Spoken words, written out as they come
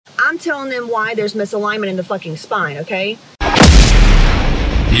I'm telling them why there's misalignment in the fucking spine, okay?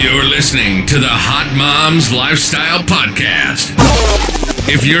 You're listening to the Hot Moms Lifestyle Podcast.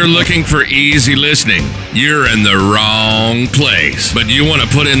 If you're looking for easy listening, you're in the wrong place. But you want to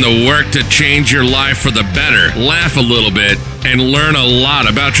put in the work to change your life for the better, laugh a little bit, and learn a lot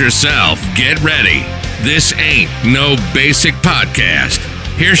about yourself. Get ready. This ain't no basic podcast.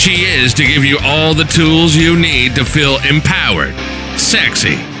 Here she is to give you all the tools you need to feel empowered,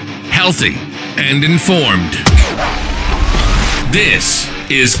 sexy, healthy, and informed. This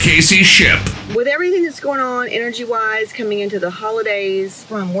is Casey Ship. With everything that's going on energy-wise coming into the holidays,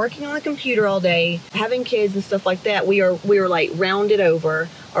 from working on the computer all day, having kids and stuff like that, we are like rounded over.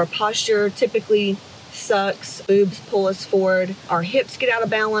 Our posture typically sucks. Boobs pull us forward. Our hips get out of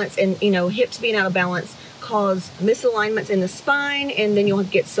balance, and hips being out of balance cause misalignments in the spine, and then you'll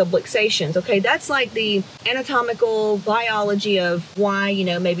get subluxations. Okay, that's like the anatomical biology of why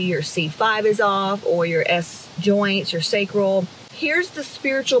maybe your C5 is off, or your S joints, your sacral. Here's the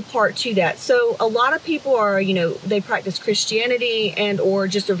spiritual part to that. So a lot of people are, they practice Christianity and or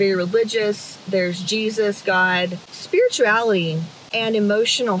just are very religious. There's Jesus, God. Spirituality and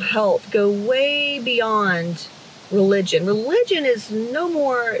emotional health go way beyond religion. Religion is no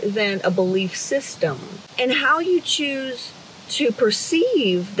more than a belief system. And how you choose to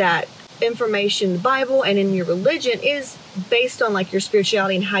perceive that information in the Bible and in your religion is based on like your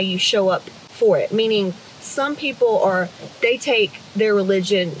spirituality and how you show up for it. Meaning, some people they take their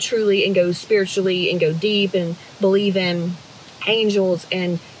religion truly and go spiritually and go deep and believe in angels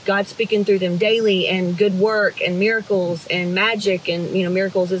and God speaking through them daily and good work and miracles and magic, and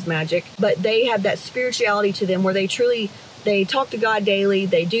miracles is magic, but they have that spirituality to them where they talk to God daily,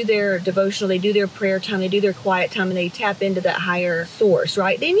 they do their devotional, they do their prayer time, they do their quiet time, and they tap into that higher source,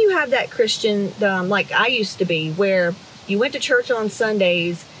 right? Then you have that Christian, like I used to be, where you went to church on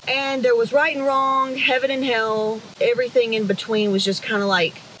Sundays and there was right and wrong, heaven and hell, everything in between was just kind of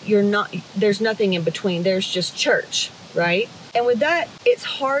like, there's nothing in between, there's just church, right? And with that, it's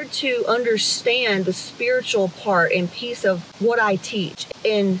hard to understand the spiritual part and piece of what I teach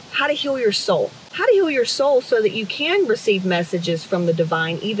and how to heal your soul. How to heal your soul so that you can receive messages from the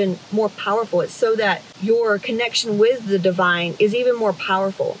divine even more powerful. It's so that your connection with the divine is even more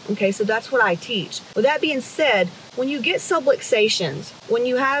powerful. Okay, so that's what I teach. With that being said, when you get subluxations, when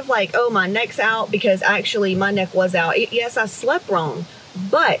you have like, oh, my neck's out because actually my neck was out. Yes, I slept wrong,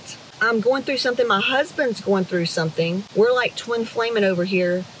 but I'm going through something. My husband's going through something. We're like twin flaming over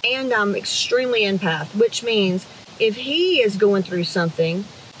here, and I'm extremely empath, which means if he is going through something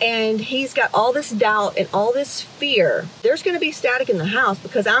and he's got all this doubt and all this fear, there's going to be static in the house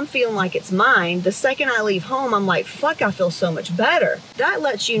because I'm feeling like it's mine. The second I leave home, I'm like, fuck, I feel so much better. That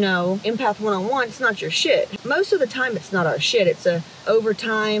lets you know, empath 101, it's not your shit. Most of the time, it's not our shit. It's a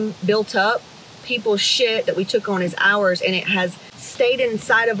overtime built up people's shit that we took on as ours, and it has stayed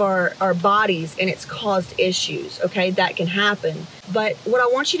inside of our bodies, and it's caused issues. Okay, that can happen. But what I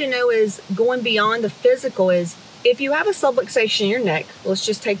want you to know is, going beyond the physical is, if you have a subluxation in your neck, let's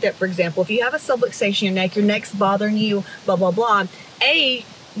just take that for example. If you have a subluxation in your neck's bothering you, blah, blah, blah.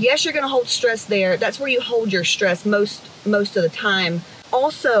 Yes, you're going to hold stress there. That's where you hold your stress most of the time.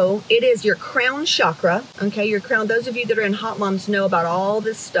 Also, it is your crown chakra, okay? Your crown, those of you that are in Hot Moms know about all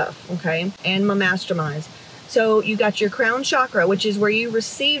this stuff, okay? And my masterminds. So you got your crown chakra, which is where you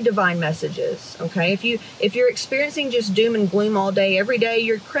receive divine messages, okay? If you're experiencing just doom and gloom all day, every day,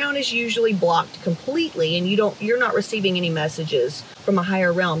 your crown is usually blocked completely, and you're not receiving any messages from a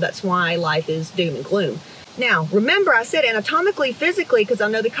higher realm. That's why life is doom and gloom. Now, remember I said anatomically, physically, because I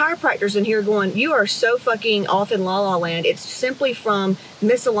know the chiropractors in here going, you are so fucking off in la-la land. It's simply from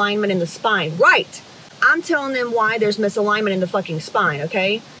misalignment in the spine. Right. I'm telling them why there's misalignment in the fucking spine,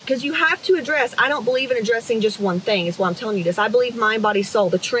 okay? Because you have to address, I don't believe in addressing just one thing, is why I'm telling you this. I believe mind, body, soul,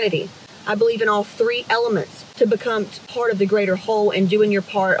 the Trinity. I believe in all three elements to become part of the greater whole and doing your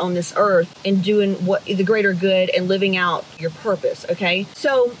part on this earth and doing what the greater good and living out your purpose, okay?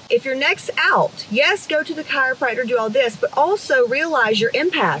 So if your neck's out, yes, go to the chiropractor, do all this, but also realize you're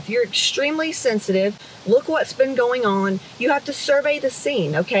empath. You're extremely sensitive. Look what's been going on. You have to survey the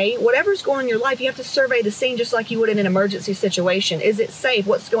scene, okay? Whatever's going on in your life, you have to survey the scene just like you would in an emergency situation. Is it safe?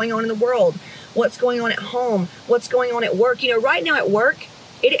 What's going on in the world? What's going on at home? What's going on at work? Right now at work,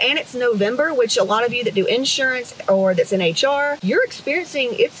 it's November, which a lot of you that do insurance or that's in HR, you're experiencing,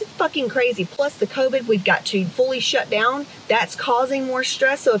 it's fucking crazy. Plus the COVID, we've got to fully shut down. That's causing more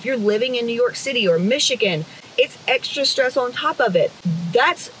stress. So if you're living in New York City or Michigan, it's extra stress on top of it.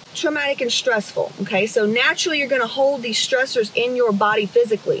 That's traumatic and stressful. Okay. So naturally you're going to hold these stressors in your body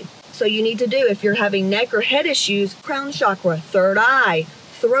physically. So you need to do, if you're having neck or head issues, crown chakra, third eye,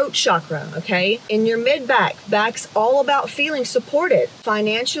 throat chakra, okay? In your mid-back. Back's all about feeling supported,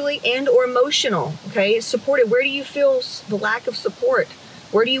 financially and or emotional, okay? Supported. Where do you feel the lack of support?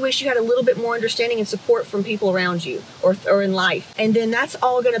 Where do you wish you had a little bit more understanding and support from people around you or in life? And then that's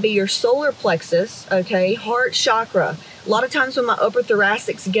all going to be your solar plexus, okay? Heart chakra. A lot of times when my upper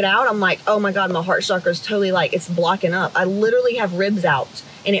thoracics get out, I'm like, oh my God, my heart chakra is totally like, it's blocking up. I literally have ribs out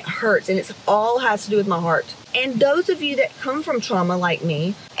and it hurts, and it's all has to do with my heart. And those of you that come from trauma like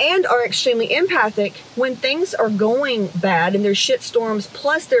me and are extremely empathic, when things are going bad and there's shit storms,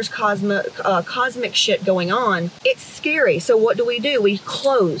 plus there's cosmic shit going on, it's scary. So what do? We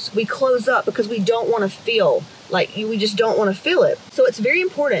close up because we don't want to feel like we just don't want to feel it. So it's very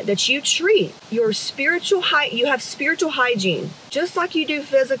important that you treat your spiritual you have spiritual hygiene, just like you do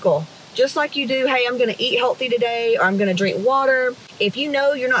physical. Just like you do, hey, I'm going to eat healthy today, or I'm going to drink water. If you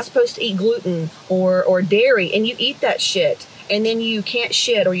know you're not supposed to eat gluten or dairy, and you eat that shit, and then you can't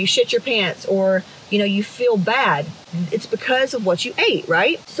shit, or you shit your pants, or, you feel bad, it's because of what you ate,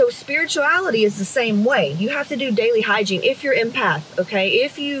 right? So spirituality is the same way. You have to do daily hygiene if you're empath, okay?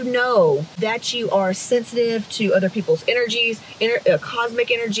 If you know that you are sensitive to other people's energies,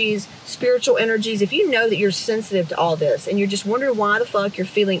 cosmic energies, spiritual energies, if you know that you're sensitive to all this and you're just wondering why the fuck you're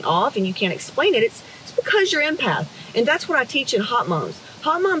feeling off and you can't explain it, it's because you're empath. And that's what I teach in Hot Moms.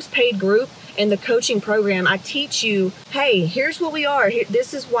 Hot Moms paid group. In the coaching program, I teach you, hey, here's what we are.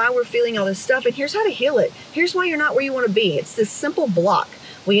 This is why we're feeling all this stuff, and here's how to heal it. Here's why you're not where you want to be. It's this simple block.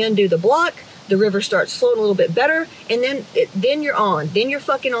 We undo the block, the river starts flowing a little bit better, and then you're on. Then you're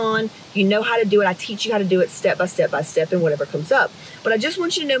fucking on. You know how to do it. I teach you how to do it step by step by step and whatever comes up. But I just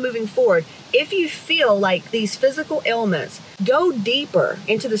want you to know moving forward, if you feel like these physical ailments, go deeper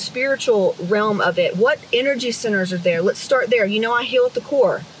into the spiritual realm of it. What energy centers are there? Let's start there. I heal at the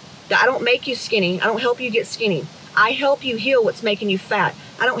core. I don't make you skinny. I don't help you get skinny. I help you heal what's making you fat.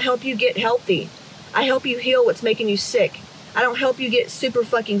 I don't help you get healthy. I help you heal what's making you sick. I don't help you get super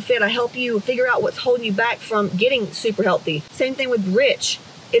fucking fit. I help you figure out what's holding you back from getting super healthy. Same thing with rich.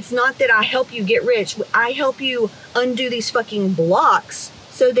 It's not that I help you get rich. I help you undo these fucking blocks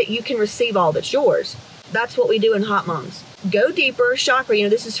so that you can receive all that's yours. That's what we do in Hot Moms. Go deeper, chakra.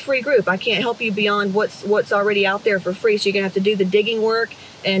 This is free group. I can't help you beyond what's already out there for free. So you're going to have to do the digging work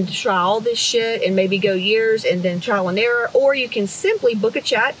and try all this shit and maybe go years and then trial and error. Or you can simply book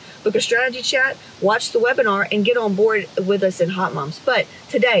a strategy chat, watch the webinar, and get on board with us in Hot Moms. But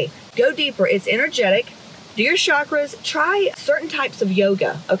today, go deeper. It's energetic. Do your chakras. Try certain types of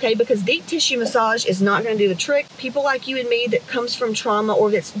yoga, okay? Because deep tissue massage is not going to do the trick. People like you and me that comes from trauma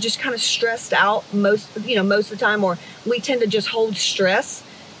or that's just kind of stressed out most of the time, or we tend to just hold stress,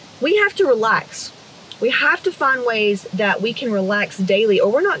 we have to relax. We have to find ways that we can relax daily,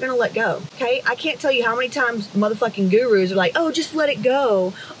 or we're not going to let go, okay? I can't tell you how many times motherfucking gurus are like, oh, just let it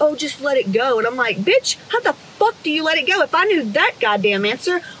go. Oh, just let it go. And I'm like, bitch, how the fuck do you let it go? If I knew that goddamn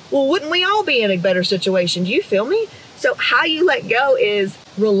answer, well, wouldn't we all be in a better situation? Do you feel me? So how you let go is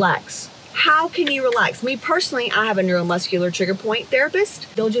relax. How can you relax? Me personally, I have a neuromuscular trigger point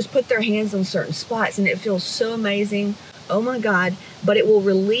therapist. They'll just put their hands on certain spots and it feels so amazing. Oh my God, but it will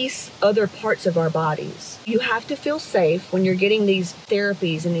release other parts of our bodies. You have to feel safe when you're getting these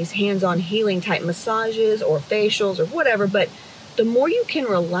therapies and these hands-on healing type massages or facials or whatever, but the more you can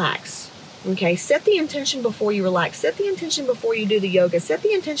relax, okay, set the intention before you relax, set the intention before you do the yoga, set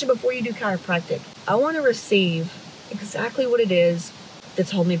the intention before you do chiropractic. I want to receive exactly what it is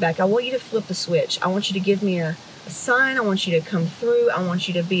that's holding me back. I want you to flip the switch. I want you to give me a sign. I want you to come through. I want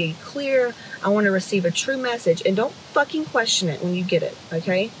you to be clear. I want to receive a true message, and don't fucking question it when you get it,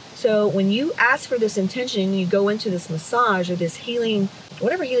 okay? So when you ask for this intention and you go into this massage or this healing,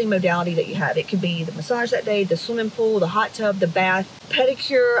 whatever healing modality that you have, it could be the massage that day, the swimming pool, the hot tub, the bath,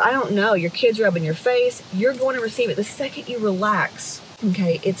 pedicure, I don't know, your kids rubbing your face, you're going to receive it the second you relax.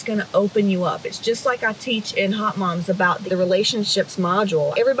 Okay, it's going to open you up. It's just like I teach in Hot Moms about the relationships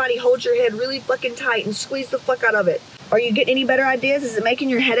module. Everybody hold your head really fucking tight and squeeze the fuck out of it. Are you getting any better ideas? Is it making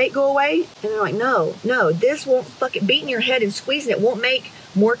your headache go away? And they're like, no, this won't fucking, beating your head and squeezing it won't make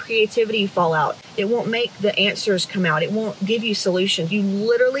more creativity fall out. It won't make the answers come out. It won't give you solutions. You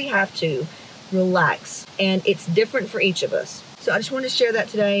literally have to relax. And it's different for each of us. So I just wanted to share that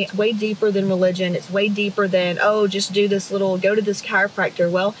today. It's way deeper than religion. It's way deeper than, oh, just do this go to this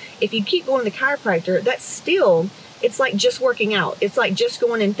chiropractor. Well, if you keep going to the chiropractor, that's still, it's like just working out. It's like just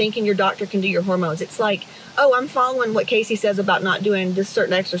going and thinking your doctor can do your hormones. It's like, oh, I'm following what Casey says about not doing this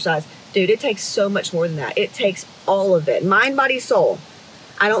certain exercise. Dude, it takes so much more than that. It takes all of it. Mind, body, soul.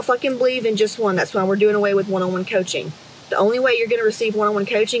 I don't fucking believe in just one. That's why we're doing away with one-on-one coaching. The only way you're going to receive one-on-one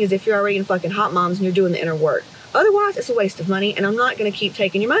coaching is if you're already in fucking Hot Moms and you're doing the inner work. Otherwise, it's a waste of money, and I'm not going to keep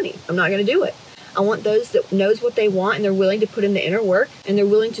taking your money. I'm not going to do it. I want those that knows what they want, and they're willing to put in the inner work, and they're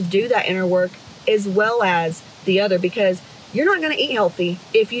willing to do that inner work as well as the other, because you're not going to eat healthy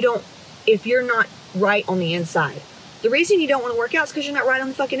if you're not right on the inside. The reason you don't want to work out is because you're not right on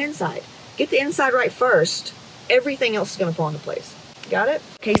the fucking inside. Get the inside right first. Everything else is going to fall into place. Got it?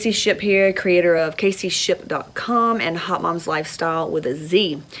 Casey Ship here, creator of CaseyShip.com and Hot Moms Lifestyle with a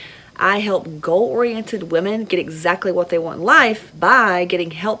Z. I help goal-oriented women get exactly what they want in life by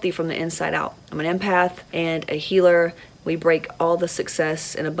getting healthy from the inside out. I'm an empath and a healer. We break all the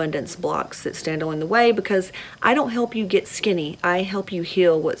success and abundance blocks that stand along the way, because I don't help you get skinny. I help you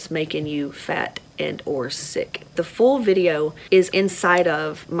heal what's making you fat and or sick. The full video is inside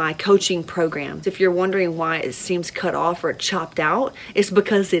of my coaching program. If you're wondering why it seems cut off or chopped out, it's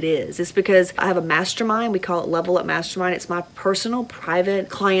because it is. It's because I have a mastermind. We call it Level Up Mastermind. It's my personal private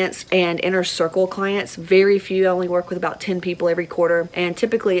clients and inner circle clients. Very few. I only work with about 10 people every quarter. And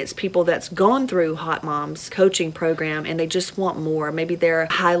typically it's people that's gone through Hot Moms coaching program and they just want more. Maybe they're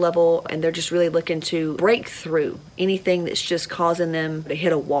high level and they're just really looking to break through anything that's just causing them to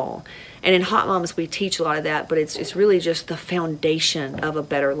hit a wall. And in Hot Moms, we teach a lot of that, but it's really just the foundation of a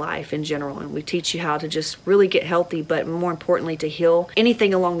better life in general. And we teach you how to just really get healthy, but more importantly, to heal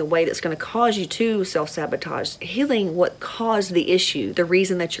anything along the way that's going to cause you to self-sabotage. Healing what caused the issue, the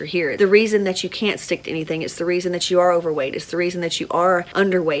reason that you're here, the reason that you can't stick to anything. It's the reason that you are overweight. It's the reason that you are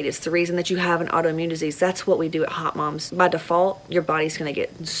underweight. It's the reason that you have an autoimmune disease. That's what we do at Hot Moms. By default, your body's going to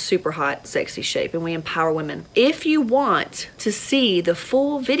get super hot, sexy shape, and we empower women. If you want to see the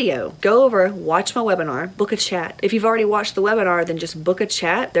full video, go over, watch my webinar, book a chat. If you've already watched the webinar, then just book a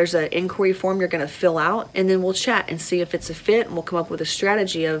chat. There's an inquiry form you're going to fill out, and then we'll chat and see if it's a fit, and we'll come up with a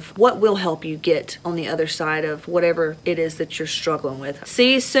strategy of what will help you get on the other side of whatever it is that you're struggling with.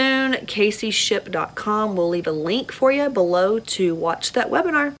 See you soon. CaseyShip.com. We'll leave a link for you below to watch that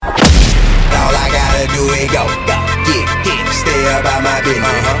webinar. All I gotta do is go, get, stay about my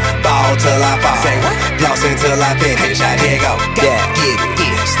business, ball till I fall, floss until I finish, I dare go, get,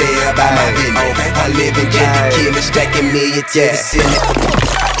 stay about my business, I live in Jenny Killer, stacking million to the ceiling.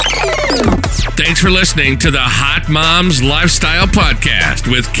 Thanks for listening to the Hot Moms Lifestyle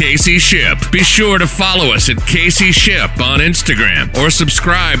Podcast with Casey Ship. Be sure to follow us at Casey Ship on Instagram or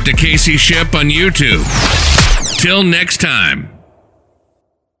subscribe to Casey Ship on YouTube. Till next time.